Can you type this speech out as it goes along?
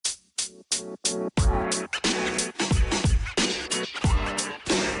Hey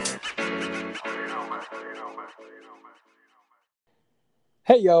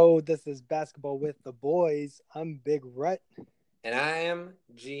yo, this is Basketball with the Boys. I'm Big Rhett. And I am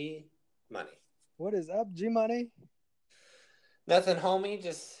G Money. What is up, G Money? Nothing, homie.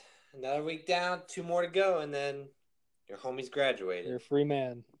 Just another week down, 2 more to go, and then your homie's You're graduated. a free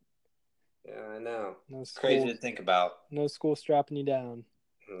man. Yeah, I know. No It's school, crazy to think about. no school strapping you down.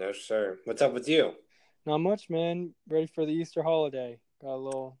 No, sir. What's up with you? Not much, man. Ready for the Easter holiday. Got a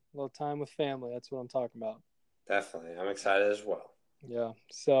little time with family. That's what I'm talking about. Definitely. I'm excited as well. Yeah.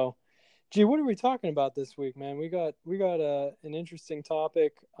 So, G, what are we talking about this week, man? We got an interesting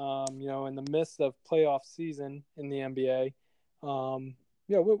topic. In the midst of playoff season in the NBA.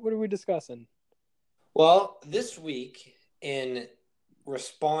 What are we discussing? Well, this week, in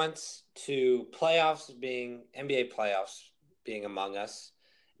response to NBA playoffs being among us,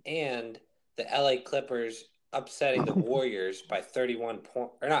 and the LA Clippers upsetting the Warriors by 31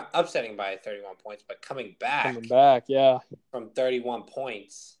 points, or not upsetting by 31 points, but coming back, Yeah. from 31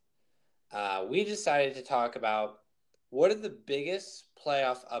 points, we decided to talk about what are the biggest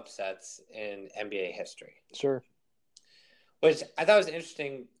playoff upsets in NBA history. Sure. Which I thought was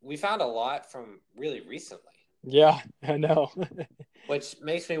interesting. We found a lot from really recently. Yeah, I know. Which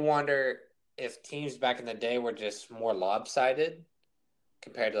makes me wonder if teams back in the day were just more lopsided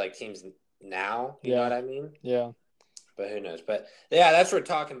compared to like teams now. You know what I mean? Yeah. But who knows? But yeah, that's what we're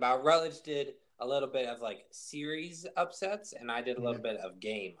talking about. Rutledge did a little bit of like series upsets, and I did a little bit of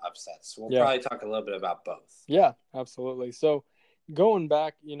game upsets. So we'll probably talk a little bit about both. Yeah, absolutely. So going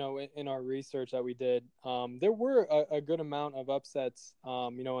back, in our research that we did, there were a good amount of upsets,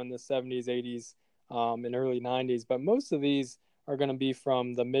 in the 70s, 80s, and early 90s, but most of these are going to be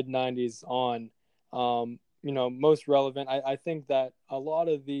from the mid 90s on. Most relevant. I think that a lot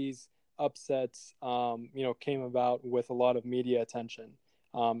of these upsets, came about with a lot of media attention.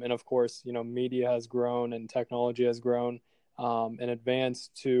 And of course, media has grown and technology has grown and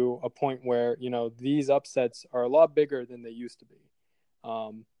advanced to a point where, these upsets are a lot bigger than they used to be.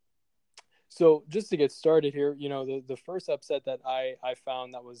 So just to get started here, the first upset that I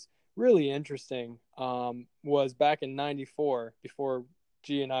found that was really interesting was back in 94, before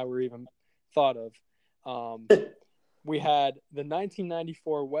G and I were even thought of. We had the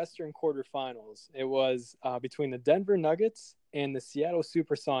 1994 Western quarterfinals. It was between the Denver Nuggets and the Seattle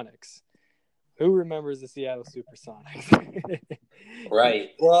Supersonics. Who remembers the Seattle Supersonics? Right.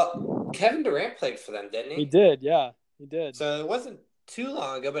 Well, Kevin Durant played for them, didn't he? He did, yeah. He did. So it wasn't too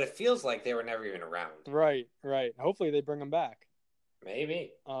long ago, but it feels like they were never even around. Right. Hopefully they bring him back.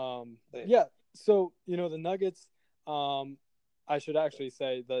 Maybe. Yeah. So, the Nuggets, I should actually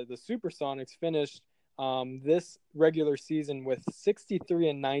say the Supersonics finished this regular season with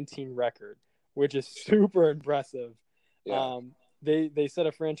 63-19 record, which is super impressive. Yeah. They set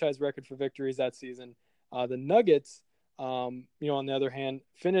a franchise record for victories that season. The Nuggets, on the other hand,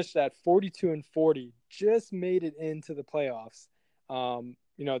 finished at 42-40, just made it into the playoffs.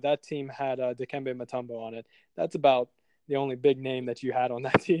 That team had Dikembe Mutombo on it. That's about the only big name that you had on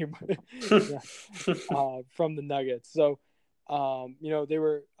that team from the Nuggets. So, they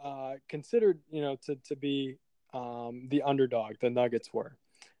were considered, to be the underdog. The Nuggets were,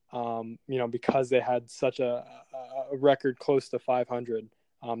 because they had such a record close to 500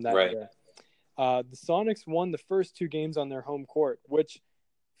 that year. The Sonics won the first 2 games on their home court, which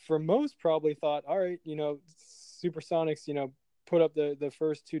for most probably thought, all right, Supersonics, put up the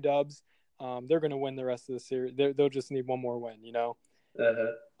first 2 dubs. They're going to win the rest of the series. They'll just need one more win,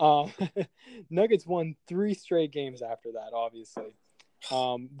 Nuggets won 3 straight games after that, obviously.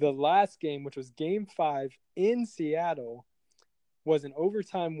 The last game, which was Game 5 in Seattle, was an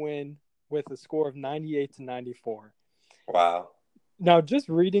overtime win with a score of 98-94. Wow. Now, just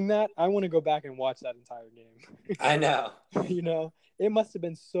reading that, I want to go back and watch that entire game. I know. It must have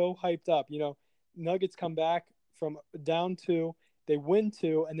been so hyped up. Nuggets come back from down 2, they win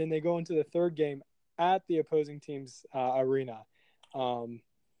 2, and then they go into the third game at the opposing team's arena.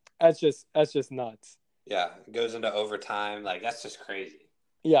 That's just nuts. Yeah, it goes into overtime. Like, that's just crazy.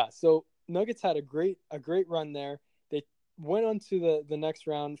 Yeah, so Nuggets had a great run there. They went on to the next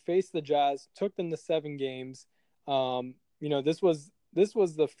round, faced the Jazz, took them to 7 games. This was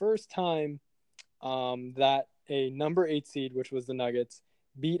the first time that a number 8 seed, which was the Nuggets,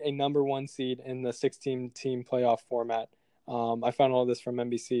 beat a number 1 seed in the 16-team playoff format. I found all this from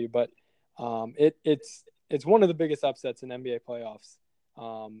NBC, but it's one of the biggest upsets in NBA playoffs.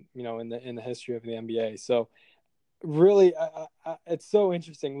 In the history of the NBA. So really, it's so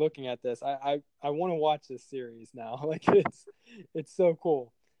interesting looking at this. I want to watch this series now. Like it's so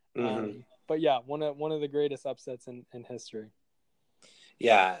cool. Mm-hmm. but yeah, one of the greatest upsets in history.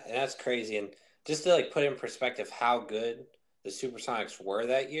 Yeah, and that's crazy. And just to like put in perspective how good the Supersonics were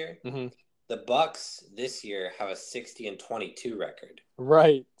that year, Mm-hmm. the Bucks this year have a 60-22 record.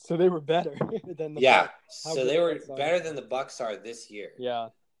 Right. So they were better than the Yeah, Bucks. How so good they the were Red Sox better are. than the Bucks are this year. Yeah,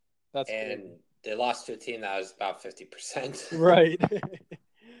 that's And crazy. they lost to a team that was about 50%. Right.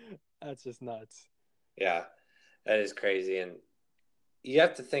 That's just nuts. Yeah, that is crazy. And you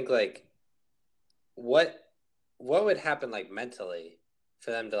have to think like what would happen like mentally for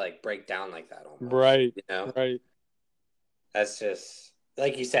them to like break down like that almost, Right. you know? Right. That's just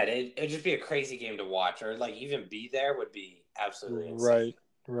like you said, it'd just be a crazy game to watch, or like even be there would be absolutely insane. Right.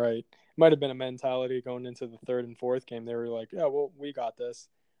 Right. Might have been a mentality going into the third and fourth game. They were like, "Yeah, well, we got this,"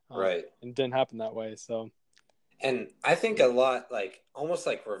 Right. and it didn't happen that way. So, And I think a lot like almost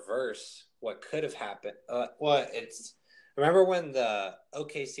like reverse what could have happened. Well, it's remember when the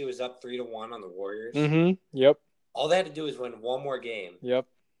OKC was up 3-1 on the Warriors? Yep. All they had to do was win one more game, Yep.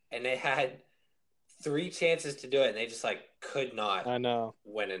 and they had 3 chances to do it, and they just like could not I know.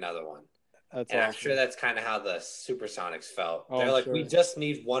 win another one. That's And I'm awesome. sure that's kind of how the Supersonics felt. Oh, They're like, sure. we just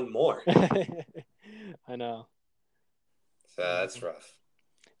need one more. I know. So that's rough.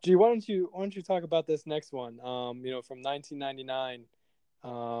 Gee, why don't you talk about this next one? From 1999,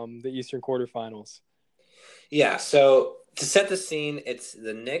 the Eastern quarterfinals. Yeah. So to set the scene, it's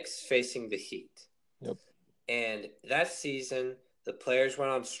the Knicks facing the Heat. Yep. And that season, the players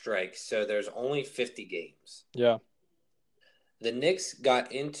went on strike, so there's only 50 games. Yeah. The Knicks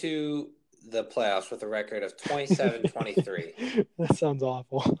got into the playoffs with a record of 27-23. That sounds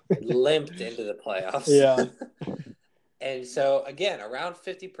awful. Limped into the playoffs. Yeah. And so, again, around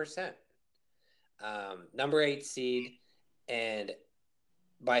 50%. Number 8 seed. And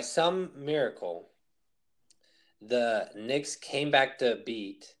by some miracle, the Knicks came back to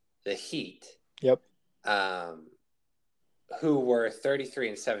beat the Heat. Yep. Who were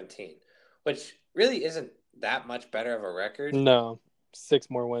 33-17, which really isn't that much better of a record. No, 6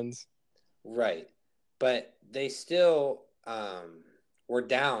 more wins. Right. But they still were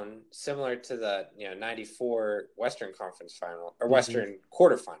down similar to the 94 Western Conference final or Western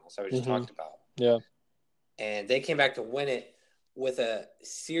quarterfinals that we just talked about. Yeah. And they came back to win it with a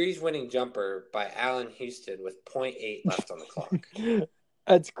series-winning jumper by Allen Houston with 0.8 left on the clock.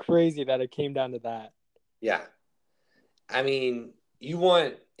 That's crazy that it came down to that. Yeah. I mean, you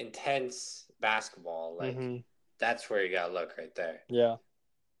want intense basketball. Like, that's where you got to look right there. Yeah.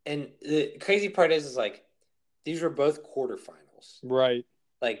 And the crazy part is like, these were both quarterfinals. Right.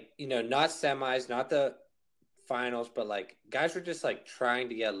 Like, not semis, not the finals, but like guys were just like trying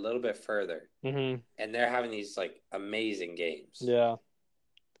to get a little bit further. And they're having these like amazing games. Yeah.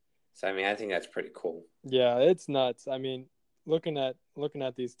 So, I mean, I think that's pretty cool. Yeah, it's nuts. I mean, looking at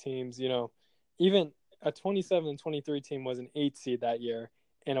these teams, even a 27-23 team was an 8 seed that year,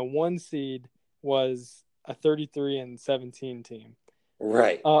 and a 1 seed was a 33-17 team.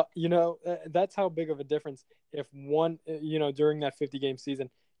 Right. That's how big of a difference. If one, during that 50-game season,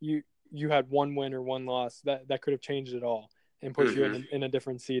 you had 1 win or 1 loss, that could have changed it all and put you in a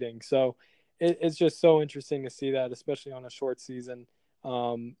different seeding. So it's just so interesting to see that, especially on a short season.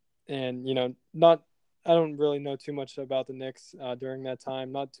 And I don't really know too much about the Knicks during that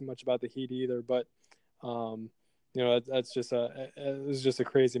time, not too much about the Heat either, but that's just it was just a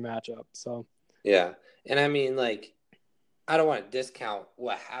crazy matchup. So yeah, and I mean, like, I don't want to discount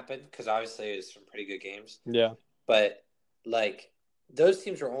what happened because obviously it was some pretty good games. Yeah, but like those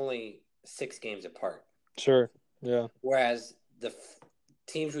teams were only 6 games apart. Sure. Yeah. Whereas the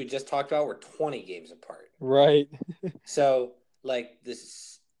teams we just talked about were 20 games apart. Right. So like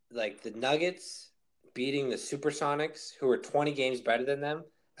the Nuggets beating the Supersonics, who were 20 games better than them,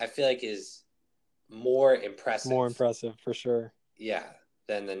 I feel like is more impressive. More impressive for sure. Yeah,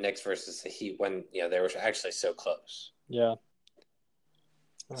 than the Knicks versus the Heat when they were actually so close. Yeah.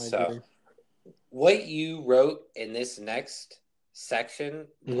 I agree. So what you wrote in this next section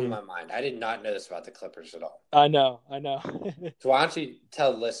blew my mind. I did not know this about the Clippers at all. I know. So why don't you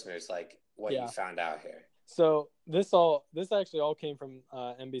tell listeners like what you found out here? So this actually all came from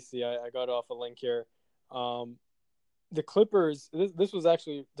NBC. I got off a link here. The Clippers. This was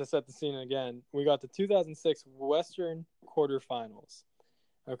actually to set the scene again. We got the 2006 Western quarterfinals.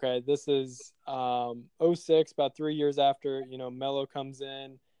 Okay, this is 06, about 3 years after Melo comes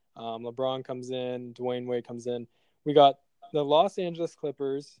in, LeBron comes in, Dwayne Wade comes in. We got the Los Angeles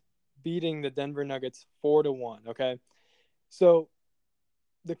Clippers beating the Denver Nuggets 4-1. Okay, so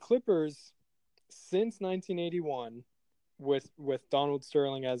the Clippers since 1981, with Donald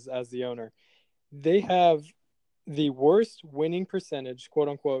Sterling as the owner, they have the worst winning percentage, quote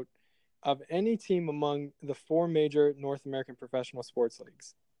unquote, of any team among the 4 major North American professional sports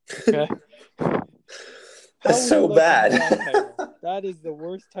leagues. Okay? That's so bad. That is the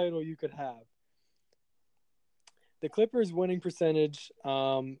worst title you could have. The Clippers' winning percentage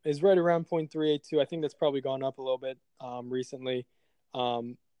is right around .382. I think that's probably gone up a little bit recently.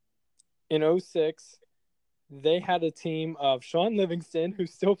 In 2006, they had a team of Sean Livingston, who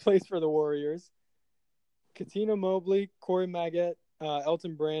still plays for the Warriors, Cuttino Mobley, Corey Maggette,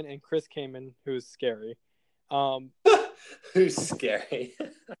 Elton Brand, and Chris Kaman, who's scary. Who's scary?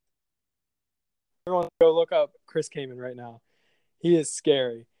 Everyone go look up Chris Kaman right now. He is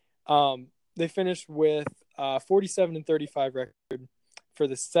scary. They finished with 47-35 record for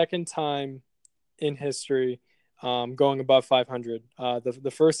the second time in history, going above 500.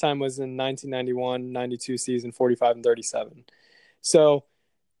 The first time was in 1991-92 season, 45-37. So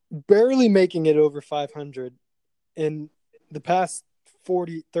barely making it over 500 in the past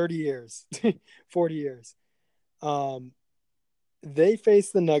 30 years. 40 years. They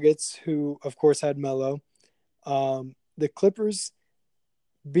faced the Nuggets, who, of course, had Melo. The Clippers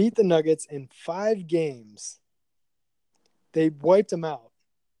beat the Nuggets in 5 games. They wiped them out.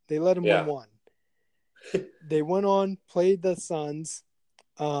 They let them win 1. They went on, played the Suns,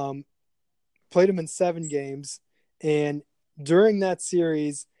 played them in 7 games. And during that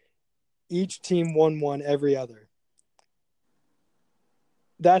series, each team won 1 every other.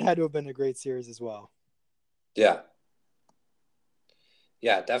 That had to have been a great series as well. Yeah.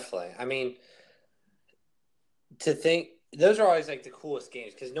 Yeah, definitely. I mean, to think those are always like the coolest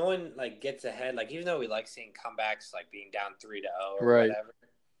games because no one like gets ahead. Like even though we like seeing comebacks, like being down 3-0 or whatever,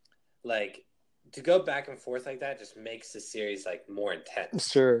 like to go back and forth like that just makes the series like more intense.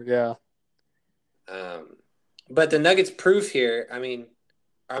 Sure, yeah. But the Nuggets prove here. I mean,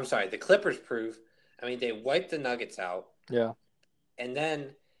 I'm sorry, the Clippers prove. I mean, they wiped the Nuggets out. Yeah. And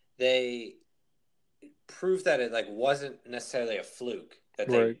then they proved that it like wasn't necessarily a fluke that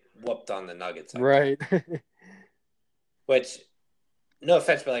they whooped on the Nuggets. Like Which, no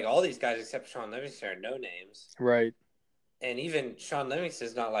offense, but like all these guys except Sean Livingston are no names. Right. And even Sean Livingston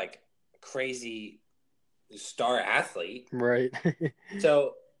is not like crazy star athlete. Right.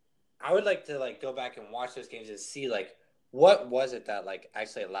 So I would like to like go back and watch those games and see like what was it that like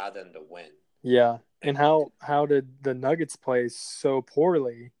actually allowed them to win. Yeah. And how did the Nuggets play so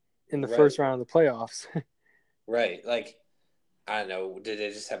poorly in the first round of the playoffs? Right. Like, I don't know, did they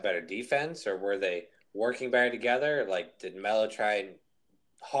just have better defense or were they working better together? Like, did Melo try and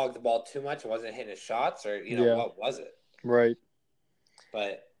hog the ball too much and wasn't hitting his shots or, what was it? Right.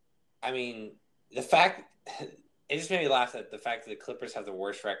 But, I mean, the fact – it just made me laugh at the fact that the Clippers have the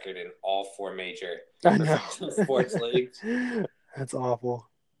worst record in all 4 major professional sports leagues. That's awful.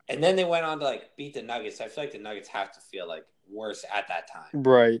 And then they went on to, like, beat the Nuggets. I feel like the Nuggets have to feel, like, worse at that time.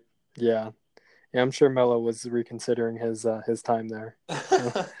 Right. Yeah. Yeah, I'm sure Melo was reconsidering his time there.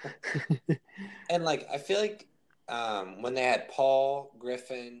 And, like, I feel like when they had Paul,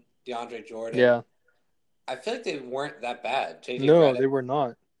 Griffin, DeAndre Jordan, I feel like they weren't that bad. JJ Redick. They were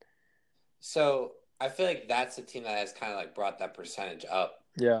not. So I feel like that's the team that has kind of, like, brought that percentage up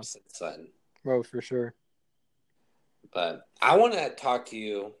since then. Oh, for sure. But I want to talk to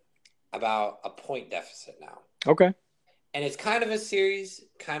you about a point deficit now. Okay. And it's kind of a series,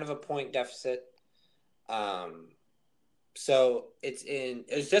 kind of a point deficit. So it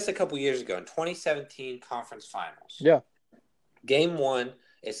was just a couple years ago in 2017 conference finals. Yeah. Game 1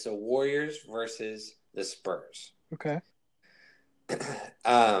 is the Warriors versus the Spurs. Okay.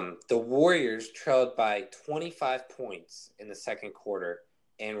 The Warriors trailed by 25 points in the second quarter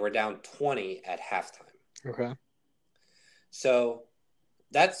and were down 20 at halftime. Okay. So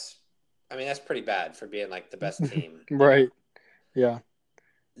that's pretty bad for being like the best team. Right. Yeah.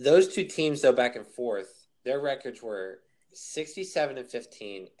 Those two teams, though, back and forth, their records were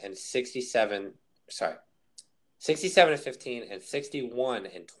 67-15 and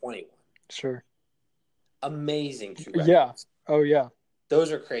 61-21. Sure. Amazing two records. Yeah. Oh, yeah.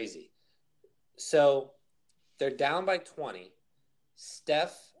 Those are crazy. So they're down by 20.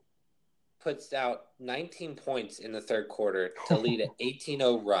 Steph puts out 19 points in the third quarter to lead an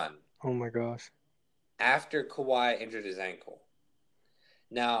 18-0 run. Oh, my gosh. After Kawhi injured his ankle.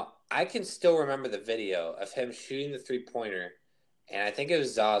 Now, I can still remember the video of him shooting the three-pointer, and I think it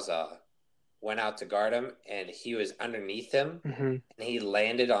was Zaza went out to guard him, and he was underneath him, and he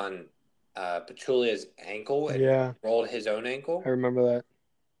landed on Pachulia's ankle and rolled his own ankle. I remember that.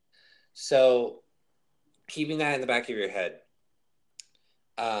 So, keeping that in the back of your head,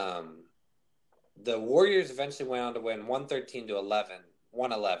 the Warriors eventually went on to win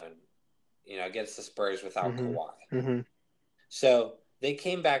 111 against the Spurs without Kawhi. Mm-hmm. So They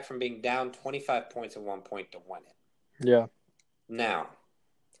came back from being down 25 points at one point to win it. Yeah. Now,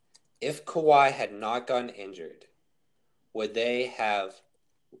 if Kawhi had not gotten injured, would they have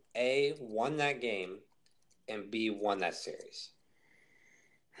A, won that game, and B, won that series?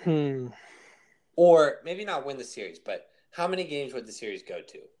 Or maybe not win the series, but how many games would the series go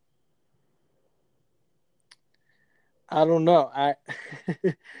to? I don't know.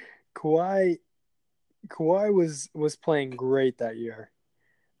 Kawhi was playing great that year.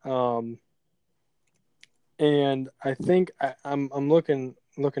 And I think I'm looking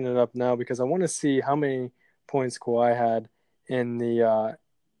it up now because I want to see how many points Kawhi had in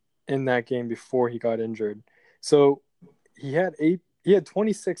that game before he got injured. So he had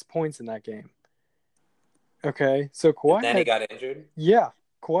 26 points in that game. Okay, so Kawhi and then he got injured. Yeah,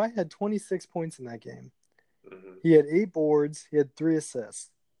 Kawhi had 26 points in that game. Mm-hmm. He had 8 boards. He had 3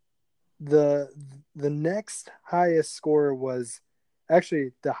 assists. The next highest scorer was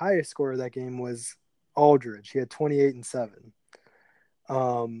actually the highest scorer of that game was Aldridge. He had 28 and 7.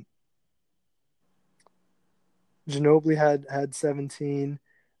 Ginobili had 17.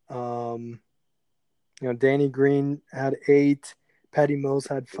 Danny Green had 8. Patty Mills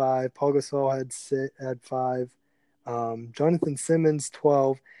had 5. Paul Gasol had 5. Jonathan Simmons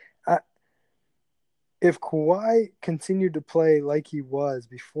 12. If Kawhi continued to play like he was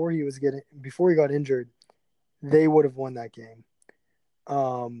before he got injured, they would have won that game.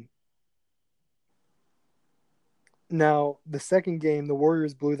 Now the second game, the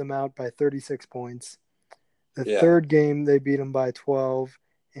Warriors blew them out by 36 points. The third game, they beat them by 12,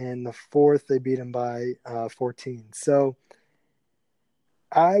 and the fourth, they beat them by 14. So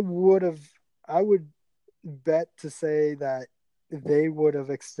I would bet to say that they would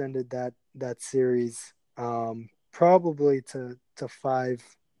have extended that series probably to 5,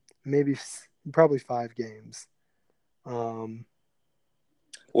 probably 5 games.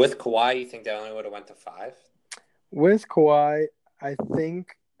 With Kawhi, you think they only would have went to 5? With Kawhi, I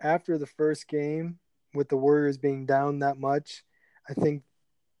think after the first game, with the Warriors being down that much, I think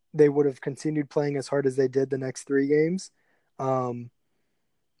they would have continued playing as hard as they did the next 3 games.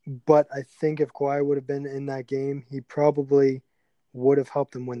 But I think if Kawhi would have been in that game, he probably would have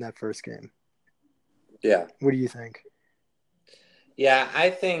helped them win that first game. Yeah. What do you think? Yeah,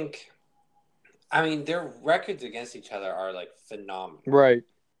 I mean, their records against each other are like phenomenal. Right.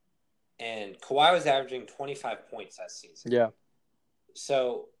 And Kawhi was averaging 25 points that season. Yeah.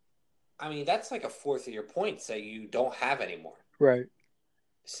 So, I mean, that's like a fourth of your points that you don't have anymore. Right.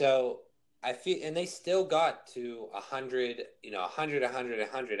 So, I feel, and they still got to 100,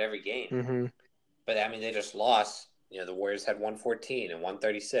 100 every game. Mm-hmm. But, I mean, they just lost. The Warriors had 114 and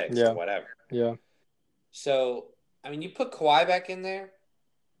 136 or whatever. Yeah. So, I mean, you put Kawhi back in there,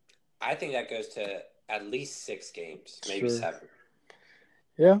 I think that goes to at least 6 games, maybe 7.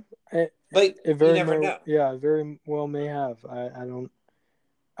 Yeah. But you never know. Yeah, very well may have. I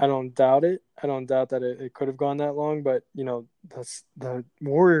don't doubt it. I don't doubt that it could have gone that long, but the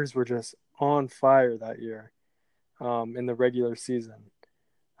Warriors were just on fire that year, in the regular season.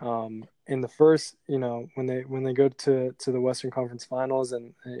 In the first, when they go to the Western Conference Finals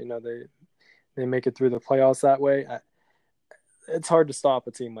and they make it through the playoffs that way, it's hard to stop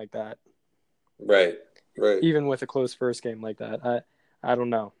a team like that. Right. Even with a close first game like that, I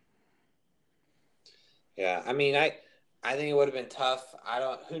don't know. Yeah, I mean, I think it would have been tough.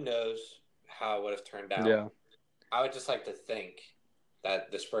 Who knows how it would have turned out. Yeah. I would just like to think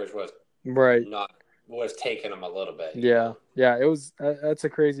that the Spurs would have taken them a little bit. Yeah. Yeah, it was that's a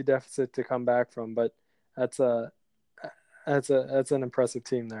crazy deficit to come back from, but that's an impressive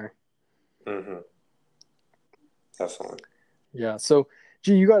team there. Mm-hmm. Definitely. Yeah. So,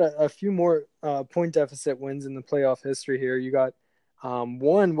 you got a few more point deficit wins in the playoff history here. You got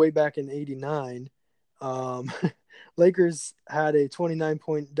one way back in '89. Lakers had a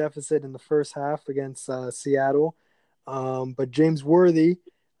 29-point deficit in the first half against Seattle, but James Worthy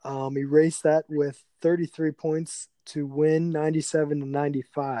erased that with 33 points to win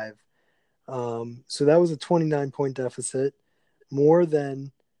 97-95. So that was a 29-point deficit, more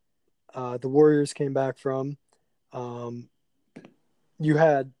than the Warriors came back from. You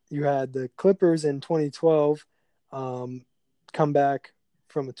had the Clippers in 2012 come back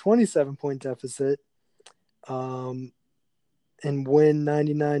from a 27-point deficit and win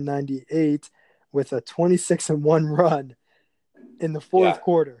 99-98 with a 26-1 run in the fourth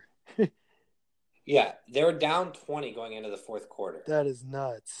quarter. Yeah, they were down 20 going into the fourth quarter. That is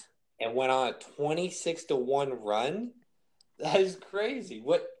nuts. And went on a 26-1 run? That is crazy.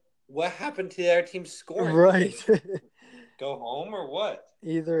 What happened to their team scoring? Right. Go home or what?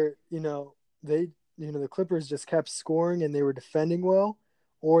 Either, the Clippers just kept scoring and they were defending well,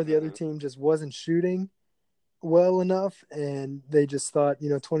 or the other team just wasn't shooting well enough, and they just thought,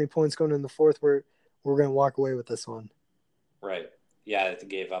 20 points going in the fourth, we're going to walk away with this one. Right. Yeah, they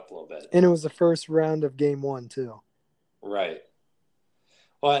gave up a little bit. And it was the first round of game one, too. Right.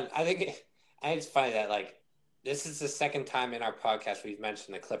 Well, I think it's funny that, like, this is the second time in our podcast we've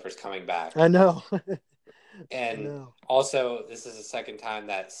mentioned the Clippers coming back. I know. And also, this is the second time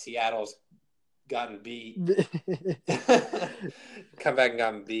that Seattle's gotten beat. Come back and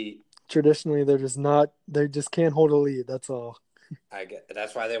gotten beat. Traditionally, they just can't hold a lead. That's all.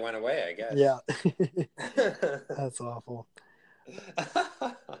 That's why they went away, I guess. Yeah. That's awful.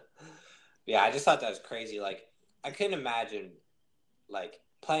 Yeah, I just thought that was crazy. Like, I couldn't imagine, like,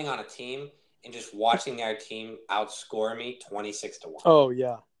 playing on a team and just watching our team outscore me 26-1. Oh,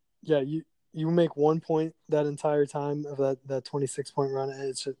 yeah. Yeah, you make 1 point that entire time of that 26-point run, and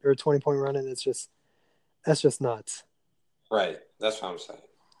it's just, or 20-point run, and that's just nuts. Right. That's what I'm saying.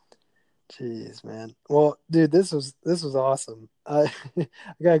 Jeez, man. Well, dude, this was awesome. I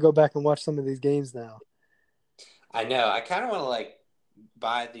gotta go back and watch some of these games now. I know. I kind of want to, like,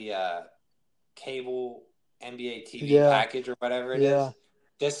 buy the cable NBA TV package or whatever it is,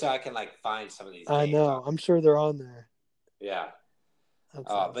 just so I can, like, find some of these games. I know. I'm sure they're on there. Yeah.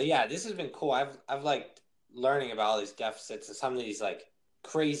 But yeah, this has been cool. I've liked learning about all these deficits and some of these, like,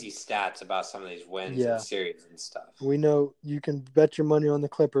 crazy stats about some of these wins and series and stuff. We know you can bet your money on the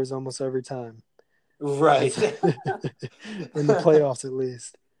Clippers almost every time. Right. In the playoffs, at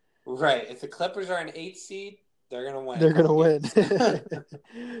least. Right. If the Clippers are an 8 seed, they're going to win. They're going to win.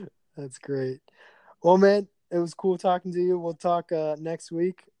 That's great. Well, man, it was cool talking to you. We'll talk next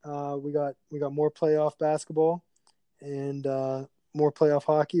week. We got more playoff basketball and more playoff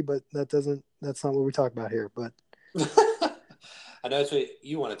hockey, but that's not what we talk about here. But I know that's what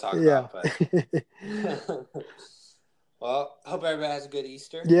you want to talk about. But well, I hope everybody has a good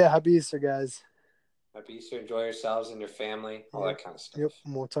Easter. Yeah, happy Easter, guys. Happy Easter. Enjoy yourselves and your family, all that kind of stuff. Yep,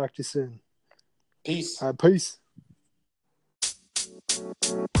 and we'll talk to you soon. Peace. All right, peace.